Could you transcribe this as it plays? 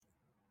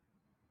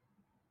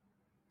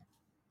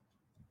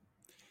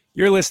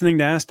You're listening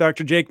to Ask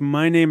Dr. Jake.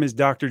 My name is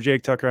Dr.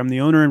 Jake Tucker. I'm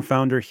the owner and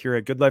founder here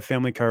at Good Life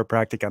Family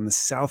Chiropractic on the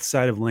south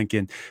side of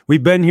Lincoln.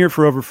 We've been here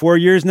for over 4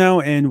 years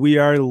now, and we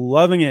are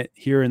loving it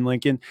here in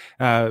Lincoln.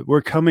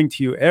 We're coming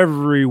to you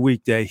every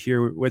weekday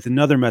here with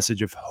another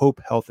message of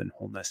hope, health, and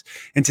wholeness.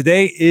 And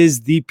today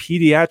is the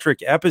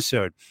pediatric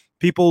episode.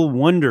 People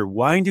wonder,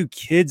 why do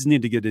kids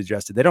need to get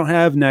adjusted? They don't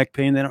have neck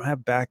pain, they don't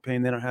have back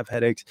pain, they don't have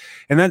headaches.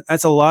 And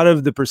that's a lot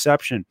of the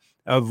perception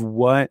of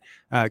what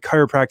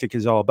chiropractic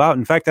is all about.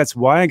 In fact, that's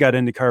why I got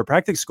into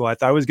chiropractic school. I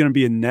thought I was going to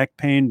be a neck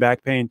pain,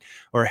 back pain,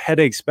 or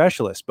headache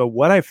specialist. But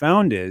what I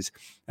found is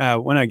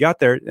when I got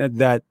there,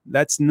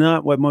 that's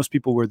not what most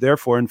people were there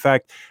for. In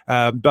fact,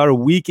 about a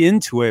week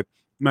into it,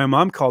 my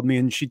mom called me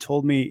and she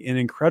told me an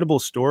incredible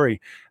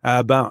story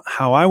about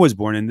how I was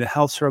born and the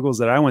health struggles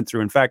that I went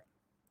through. In fact,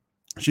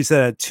 she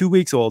said at 2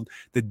 weeks old,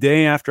 the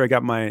day after I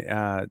got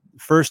my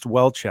first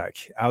well check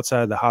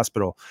outside of the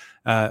hospital,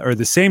 or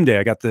the same day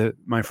I got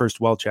my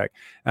first well check,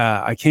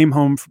 I came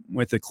home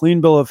with a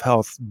clean bill of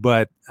health,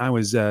 but I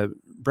was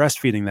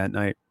breastfeeding that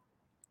night,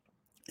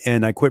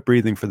 and I quit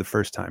breathing for the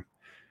first time.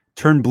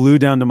 Turned blue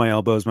down to my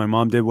elbows. My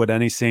mom did what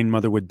any sane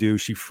mother would do.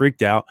 She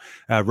freaked out,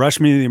 rushed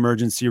me to the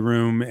emergency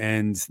room,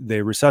 and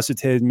they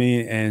resuscitated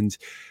me and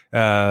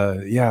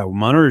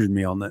monitored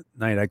me all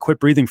night. I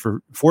quit breathing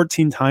for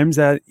 14 times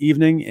that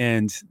evening,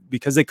 and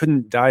because they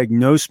couldn't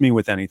diagnose me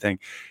with anything,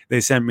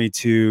 they sent me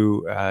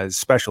to a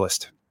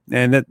specialist.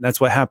 And that's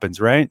what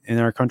happens, right? In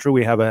our country,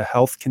 we have a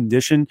health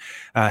condition,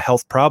 a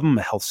health problem,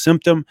 a health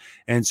symptom.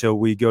 And so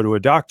we go to a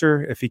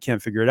doctor. If he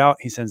can't figure it out,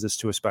 he sends us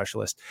to a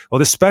specialist. Well,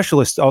 the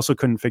specialist also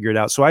couldn't figure it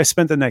out. So I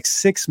spent the next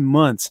 6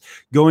 months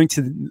going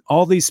to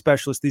all these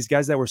specialists, these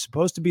guys that were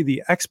supposed to be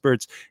the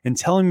experts, and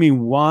telling me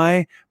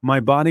why my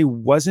body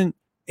wasn't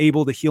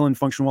able to heal and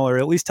function well, or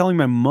at least telling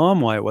my mom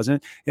why it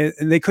wasn't. And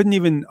they couldn't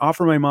even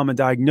offer my mom a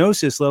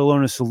diagnosis, let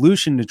alone a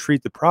solution to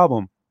treat the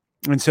problem.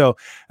 And so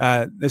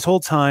this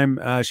whole time,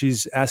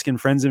 she's asking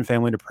friends and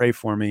family to pray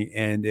for me.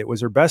 And it was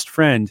her best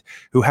friend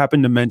who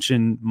happened to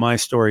mention my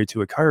story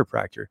to a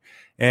chiropractor.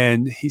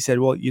 And he said,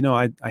 well,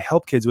 I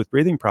help kids with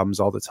breathing problems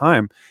all the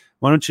time.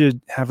 Why don't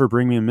you have her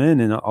bring me in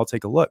and I'll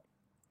take a look?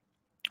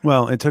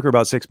 Well, it took her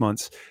about 6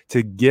 months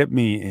to get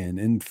me in.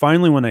 And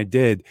finally, when I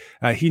did,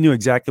 he knew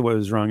exactly what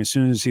was wrong. As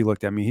soon as he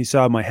looked at me, he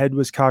saw my head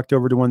was cocked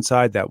over to one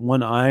side, that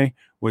one eye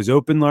was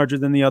open larger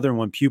than the other, and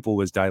one pupil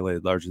was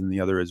dilated larger than the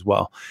other as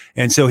well.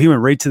 And so he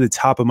went right to the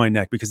top of my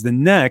neck, because the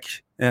neck,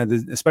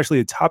 especially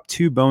the top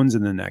two bones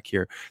in the neck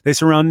here, they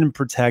surround and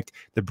protect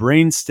the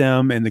brain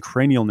stem and the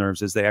cranial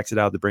nerves as they exit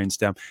out of the brain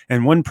stem.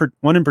 And one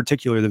in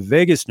particular, the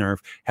vagus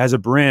nerve, has a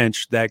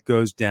branch that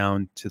goes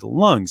down to the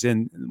lungs.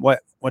 And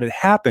what had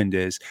happened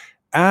is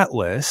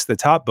Atlas, the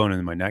top bone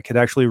in my neck, had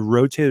actually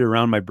rotated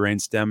around my brain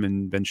stem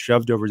and been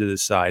shoved over to the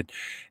side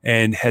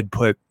and had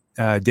put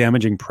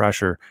damaging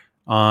pressure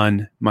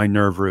on my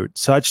nerve root,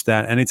 such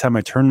that anytime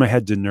I turned my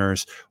head to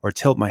nurse or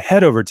tilt my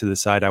head over to the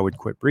side, I would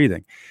quit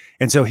breathing.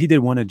 And so he did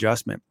one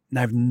adjustment, and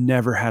I've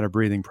never had a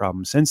breathing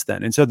problem since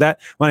then. And so that,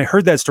 when I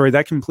heard that story,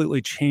 that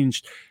completely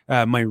changed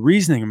my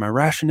reasoning and my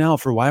rationale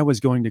for why I was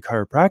going to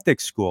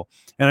chiropractic school.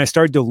 And I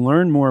started to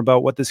learn more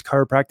about what this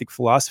chiropractic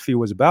philosophy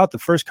was about. The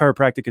first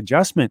chiropractic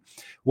adjustment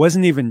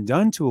wasn't even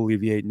done to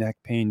alleviate neck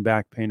pain,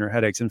 back pain, or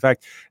headaches. In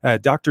fact,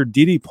 Dr.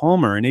 D.D.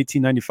 Palmer in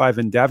 1895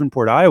 in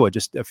Davenport, Iowa,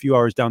 just a few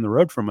hours down the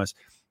road from us,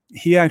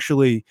 he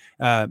actually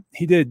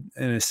he did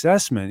an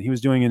assessment. He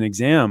was doing an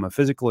exam, a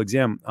physical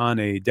exam on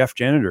a deaf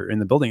janitor in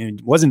the building. And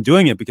he wasn't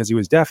doing it because he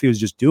was deaf. He was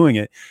just doing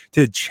it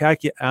to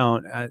check it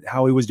out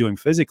how he was doing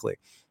physically.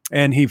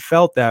 And he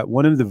felt that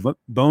one of the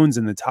bones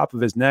in the top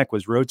of his neck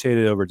was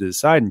rotated over to the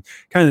side, and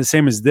kind of the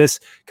same as this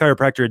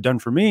chiropractor had done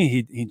for me.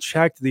 He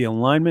checked the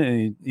alignment,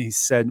 and he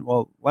said,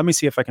 well, let me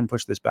see if I can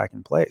push this back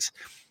in place.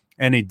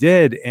 And he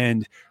did.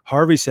 And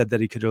Harvey said that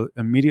he could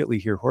immediately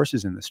hear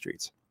horses in the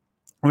streets.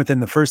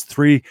 Within the first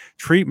 3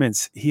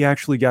 treatments, he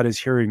actually got his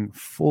hearing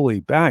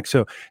fully back.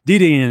 So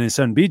Didi and his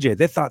son BJ,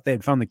 they thought they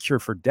had found the cure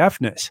for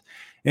deafness.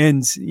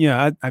 And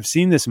I've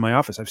seen this in my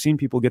office. I've seen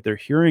people get their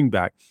hearing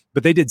back,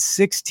 but they did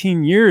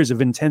 16 years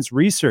of intense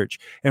research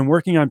and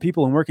working on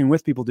people and working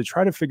with people to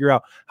try to figure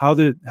out how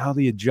the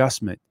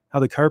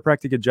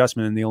chiropractic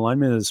adjustment and the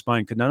alignment of the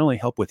spine could not only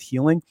help with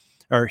healing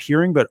or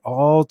hearing, but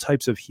all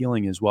types of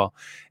healing as well.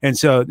 And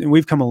so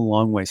we've come a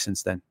long way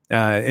since then.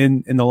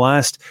 In the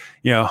last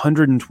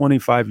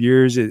 125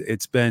 years,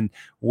 it's been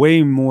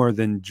way more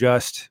than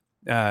just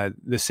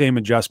the same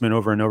adjustment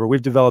over and over.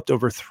 We've developed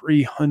over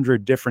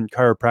 300 different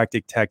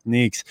chiropractic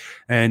techniques,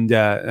 and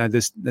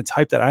the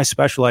type that I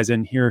specialize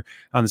in here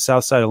on the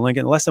south side of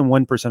Lincoln, less than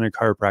 1% of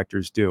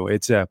chiropractors do.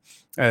 It's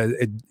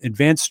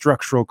advanced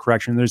structural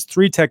correction. There's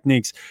 3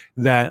 techniques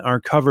that are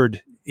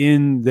covered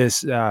in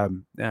this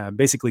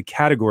basically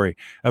category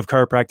of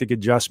chiropractic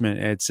adjustment.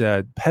 It's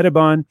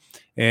Pedibond,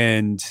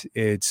 and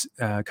it's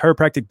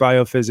chiropractic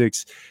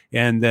biophysics,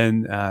 and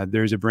then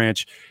there's a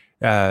branch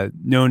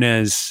known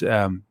as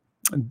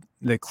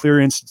the Clear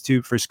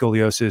Institute for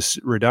Scoliosis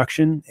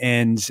Reduction,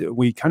 and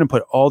we kind of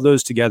put all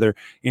those together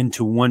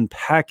into one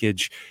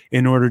package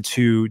in order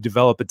to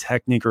develop a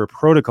technique or a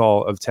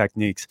protocol of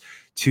techniques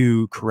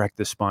to correct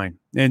the spine.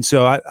 And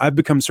so I've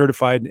become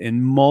certified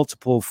in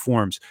multiple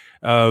forms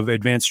of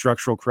advanced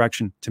structural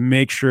correction to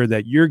make sure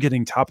that you're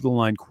getting top of the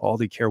line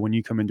quality care when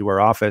you come into our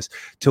office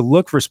to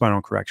look for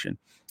spinal correction.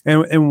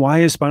 And why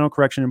is spinal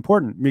correction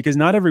important? Because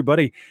not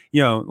everybody,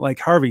 like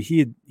Harvey,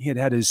 he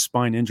had his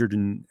spine injured in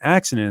an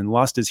accident and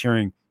lost his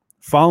hearing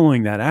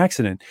following that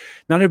accident.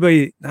 Not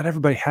everybody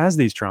has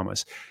these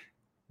traumas,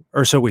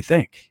 or so we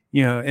think.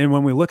 And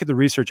when we look at the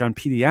research on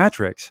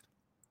pediatrics,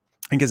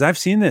 because I've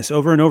seen this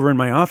over and over in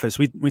my office,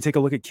 we take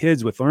a look at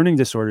kids with learning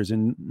disorders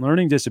and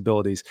learning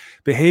disabilities,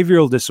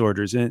 behavioral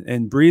disorders,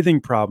 and breathing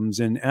problems,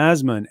 and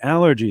asthma and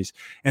allergies,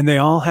 and they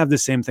all have the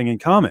same thing in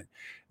common.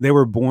 They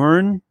were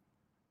born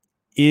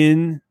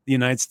in the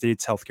United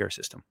States healthcare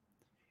system.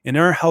 In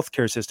our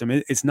healthcare system,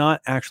 it's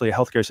not actually a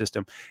healthcare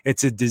system.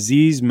 It's a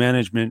disease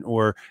management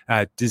or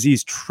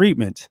disease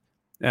treatment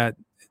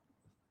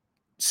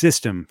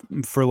system,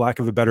 for lack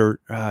of a better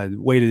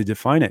way to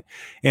define it.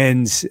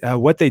 And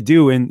what they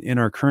do in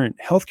our current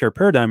healthcare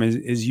paradigm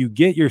is you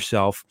get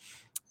yourself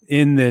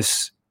in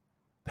this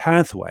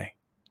pathway.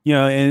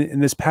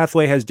 And this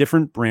pathway has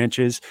different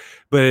branches,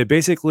 but it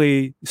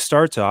basically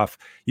starts off,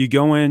 you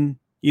go in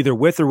either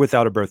with or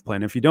without a birth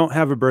plan. If you don't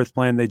have a birth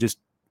plan, they just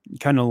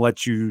kind of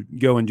let you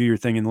go and do your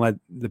thing and let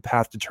the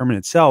path determine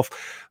itself.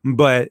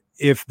 But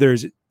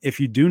if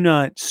you do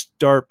not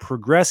start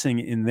progressing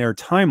in their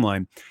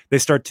timeline, they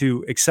start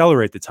to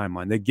accelerate the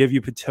timeline. They give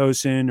you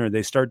Pitocin, or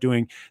they start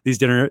doing these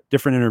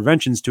different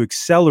interventions to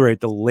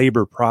accelerate the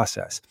labor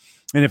process.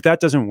 And if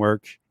that doesn't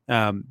work,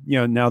 now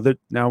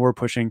we're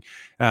pushing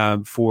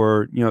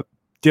for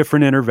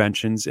different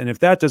interventions. And if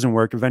that doesn't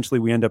work, eventually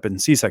we end up in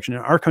C-section.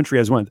 And our country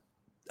has one of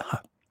the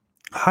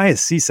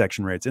highest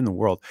C-section rates in the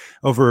world.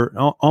 Over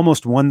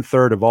almost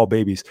 1/3 of all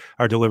babies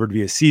are delivered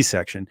via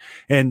C-section.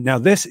 And now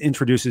this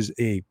introduces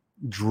a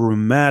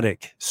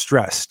dramatic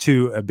stress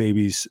to a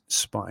baby's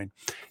spine.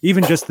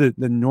 Even just the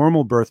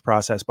normal birth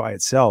process by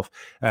itself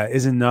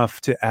is enough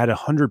to add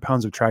 100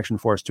 pounds of traction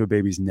force to a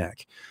baby's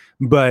neck.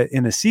 But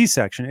in a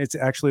C-section, it's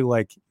actually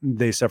like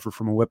they suffer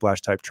from a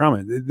whiplash type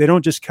trauma. They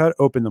don't just cut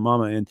open the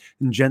mama and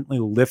gently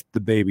lift the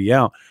baby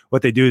out.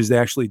 What they do is they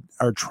actually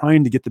are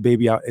trying to get the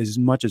baby out as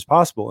much as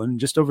possible.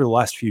 And just over the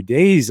last few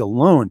days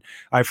alone,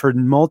 I've heard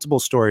multiple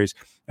stories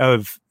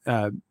of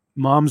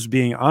moms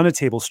being on a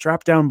table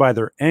strapped down by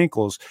their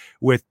ankles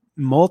with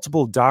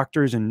multiple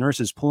doctors and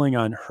nurses pulling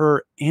on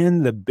her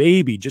and the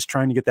baby, just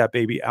trying to get that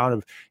baby out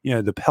of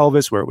the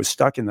pelvis where it was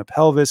stuck in the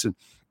pelvis, and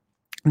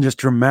just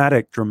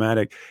dramatic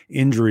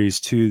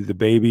injuries to the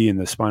baby and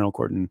the spinal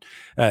cord, and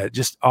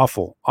just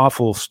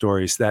awful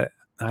stories that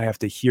I have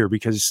to hear,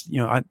 because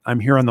I'm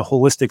here on the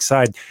holistic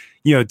side,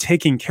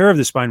 taking care of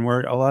the spine,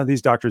 where a lot of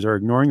these doctors are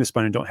ignoring the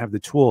spine and don't have the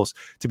tools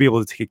to be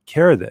able to take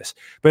care of this.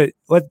 But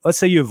let's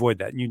say you avoid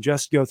that and you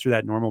just go through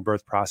that normal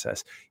birth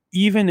process.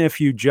 Even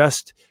if you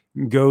just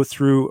go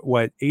through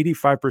what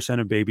 85%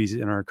 of babies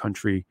in our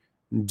country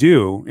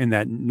do in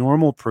that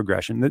normal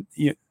progression,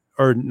 that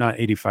or not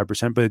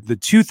 85%, but the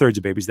 2/3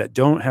 of babies that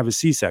don't have a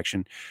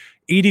C-section,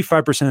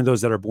 85% of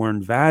those that are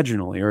born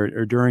vaginally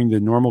or during the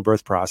normal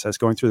birth process,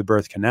 going through the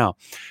birth canal,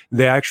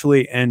 they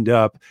actually end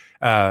up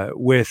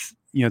with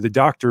the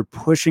doctor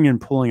pushing and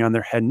pulling on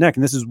their head and neck.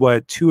 And this is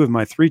what 2 of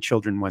my 3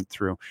 children went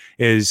through,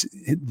 is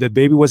the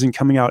baby wasn't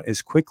coming out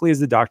as quickly as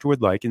the doctor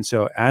would like. And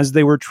so as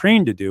they were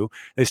trained to do,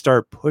 they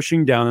start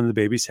pushing down on the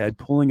baby's head,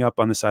 pulling up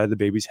on the side of the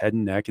baby's head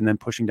and neck, and then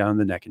pushing down on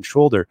the neck and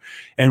shoulder.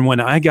 And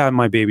when I got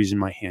my babies in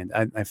my hand,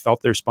 I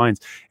felt their spines,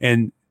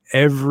 and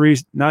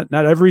not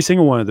every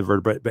single one of the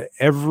vertebrae, but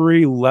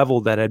every level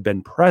that had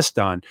been pressed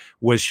on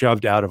was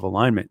shoved out of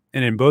alignment.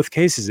 And in both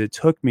cases, it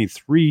took me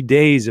 3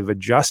 days of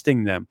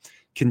adjusting them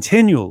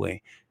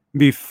continually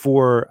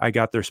before I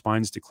got their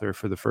spines to clear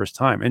for the first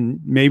time. And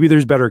maybe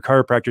there's better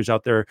chiropractors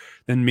out there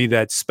than me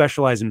that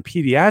specialize in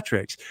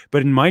pediatrics,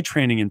 but in my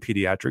training in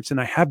pediatrics,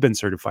 and I have been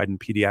certified in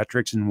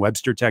pediatrics and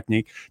Webster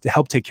technique to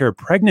help take care of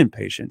pregnant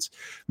patients.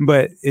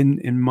 But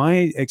in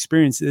my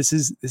experience, this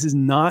is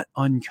not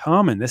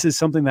uncommon. This is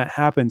something that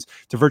happens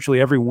to virtually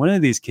every one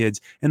of these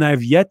kids. And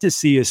I've yet to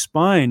see a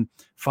spine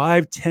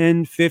 5,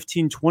 10,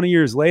 15, 20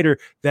 years later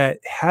that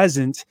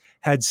hasn't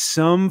had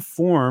some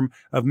form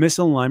of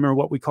misalignment, or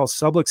what we call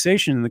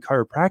subluxation in the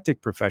chiropractic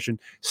profession,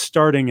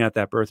 starting at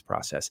that birth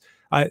process.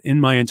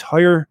 In my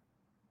entire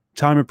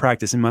time of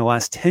practice, in my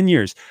last 10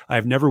 years,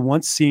 I've never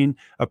once seen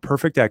a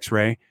perfect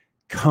x-ray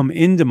come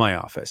into my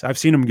office. I've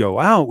seen them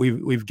go out.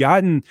 We've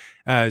gotten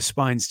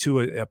spines to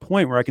a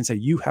point where I can say,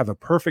 you have a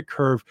perfect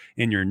curve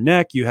in your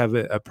neck. You have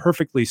a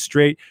perfectly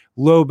straight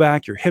low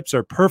back. Your hips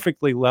are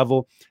perfectly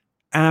level.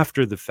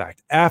 after the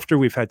fact, after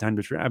we've had time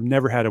to train. I've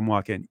never had them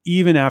walk in,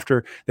 even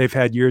after they've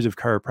had years of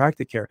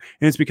chiropractic care.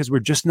 And it's because we're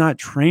just not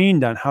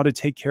trained on how to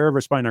take care of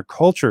our spine. Our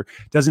culture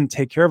doesn't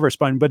take care of our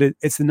spine, but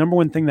it's the number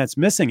one thing that's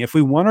missing. If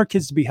we want our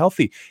kids to be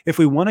healthy, if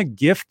we want to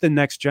gift the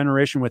next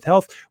generation with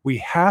health, we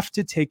have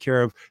to take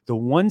care of the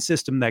one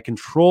system that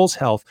controls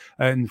health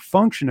and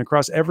function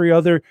across every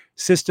other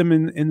system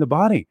in the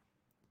body.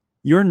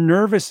 Your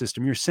nervous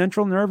system, your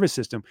central nervous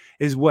system,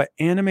 is what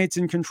animates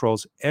and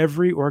controls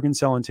every organ,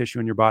 cell, and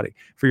tissue in your body.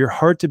 For your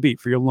heart to beat,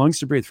 for your lungs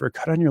to breathe, for a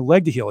cut on your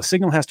leg to heal, a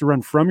signal has to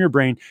run from your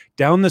brain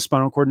down the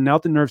spinal cord and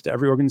out the nerves to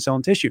every organ, cell,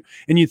 and tissue.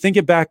 And you think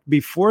it back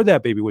before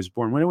that baby was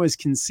born, when it was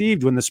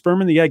conceived, when the sperm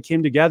and the egg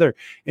came together,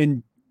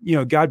 and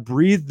God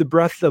breathed the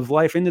breath of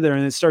life into there,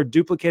 and it started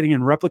duplicating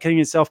and replicating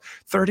itself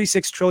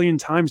 36 trillion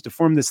times to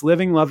form this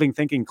living, loving,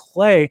 thinking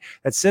clay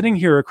that's sitting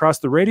here across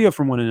the radio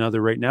from one another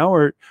right now,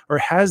 or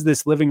has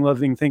this living,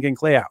 loving, thinking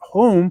clay at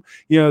home,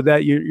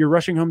 that you're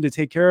rushing home to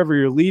take care of, or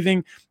you're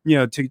leaving,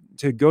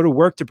 to go to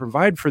work to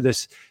provide for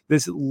this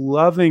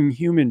loving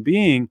human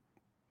being.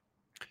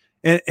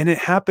 And it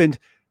happened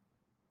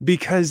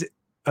because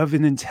of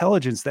an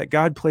intelligence that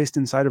God placed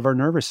inside of our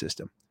nervous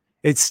system.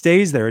 It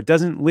stays there. It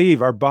doesn't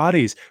leave. Our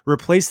bodies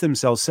replace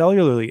themselves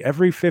cellularly.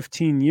 Every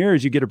 15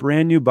 years, you get a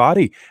brand new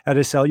body at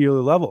a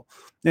cellular level.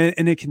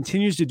 And it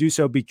continues to do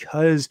so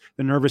because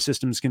the nervous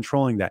system is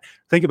controlling that.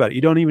 Think about it.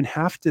 You don't even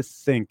have to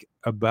think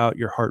about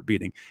your heart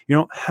beating. You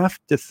don't have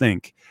to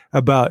think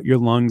about your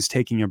lungs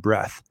taking a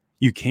breath.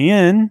 You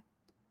can,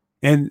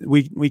 and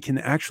we can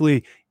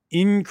actually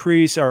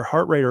increase our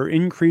heart rate or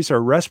increase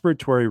our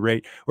respiratory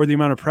rate or the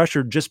amount of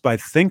pressure just by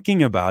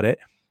thinking about it,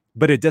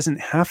 but it doesn't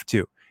have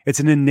to. It's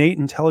an innate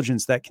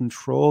intelligence that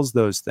controls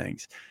those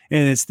things.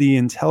 And it's the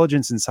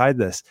intelligence inside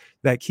this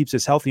that keeps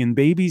us healthy. And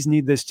babies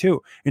need this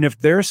too. And if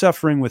they're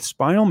suffering with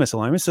spinal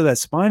misalignment, so that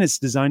spine is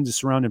designed to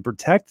surround and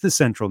protect the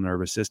central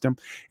nervous system,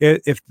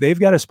 if they've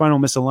got a spinal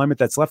misalignment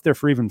that's left there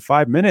for even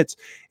 5 minutes,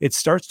 it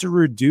starts to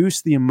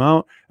reduce the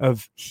amount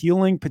of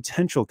healing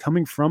potential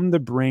coming from the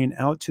brain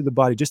out to the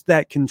body. Just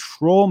that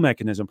control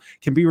mechanism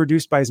can be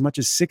reduced by as much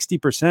as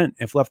 60%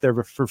 if left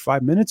there for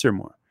 5 minutes or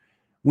more.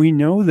 We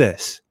know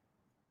this.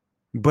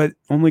 But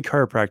only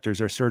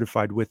chiropractors are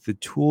certified with the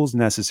tools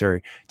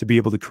necessary to be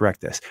able to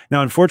correct this.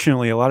 Now,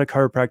 unfortunately, a lot of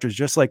chiropractors,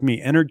 just like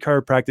me, entered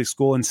chiropractic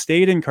school and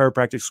stayed in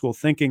chiropractic school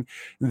thinking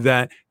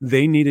that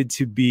they needed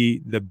to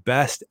be the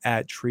best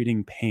at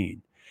treating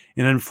pain.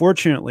 And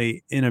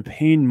unfortunately, in a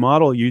pain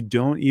model, you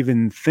don't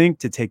even think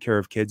to take care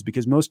of kids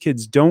because most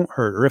kids don't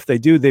hurt. Or if they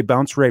do, they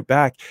bounce right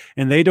back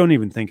and they don't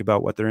even think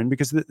about what they're in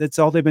because that's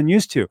all they've been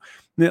used to.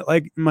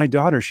 Like my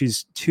daughter,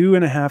 she's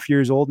 2.5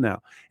 years old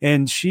now.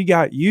 And she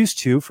got used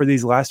to, for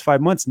these last 5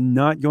 months,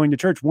 not going to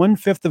church.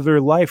 1/5 of her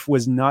life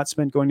was not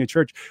spent going to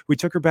church. We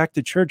took her back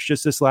to church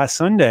just this last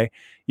Sunday,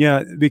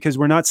 because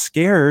we're not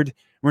scared.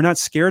 We're not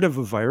scared of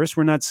a virus.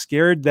 We're not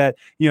scared that,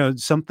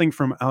 something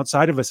from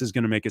outside of us is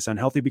going to make us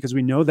unhealthy because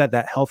we know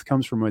that health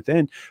comes from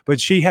within. But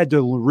she had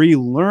to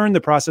relearn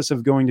the process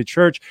of going to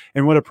church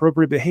and what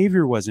appropriate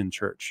behavior was in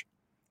church.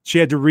 She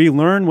had to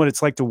relearn what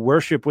it's like to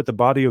worship with the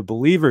body of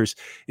believers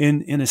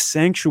in a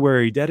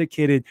sanctuary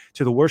dedicated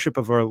to the worship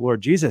of our Lord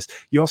Jesus.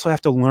 You also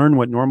have to learn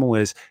what normal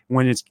is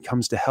when it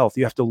comes to health.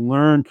 You have to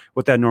learn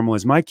what that normal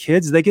is. My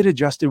kids, they get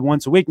adjusted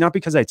once a week, not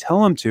because I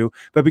tell them to,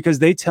 but because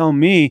they tell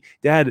me,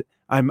 Dad,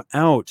 I'm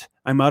out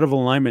of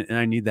alignment and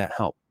I need that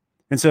help.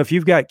 And so if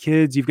you've got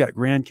kids, you've got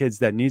grandkids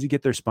that need to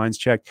get their spines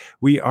checked,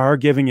 we are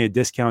giving a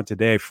discount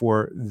today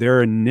for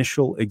their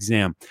initial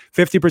exam.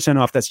 50%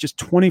 off. That's just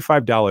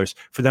 $25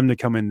 for them to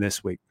come in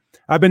this week.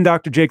 I've been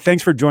Dr. Jake.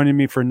 Thanks for joining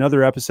me for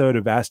another episode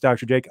of Ask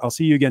Dr. Jake. I'll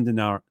see you again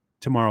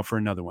tomorrow for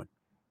another one.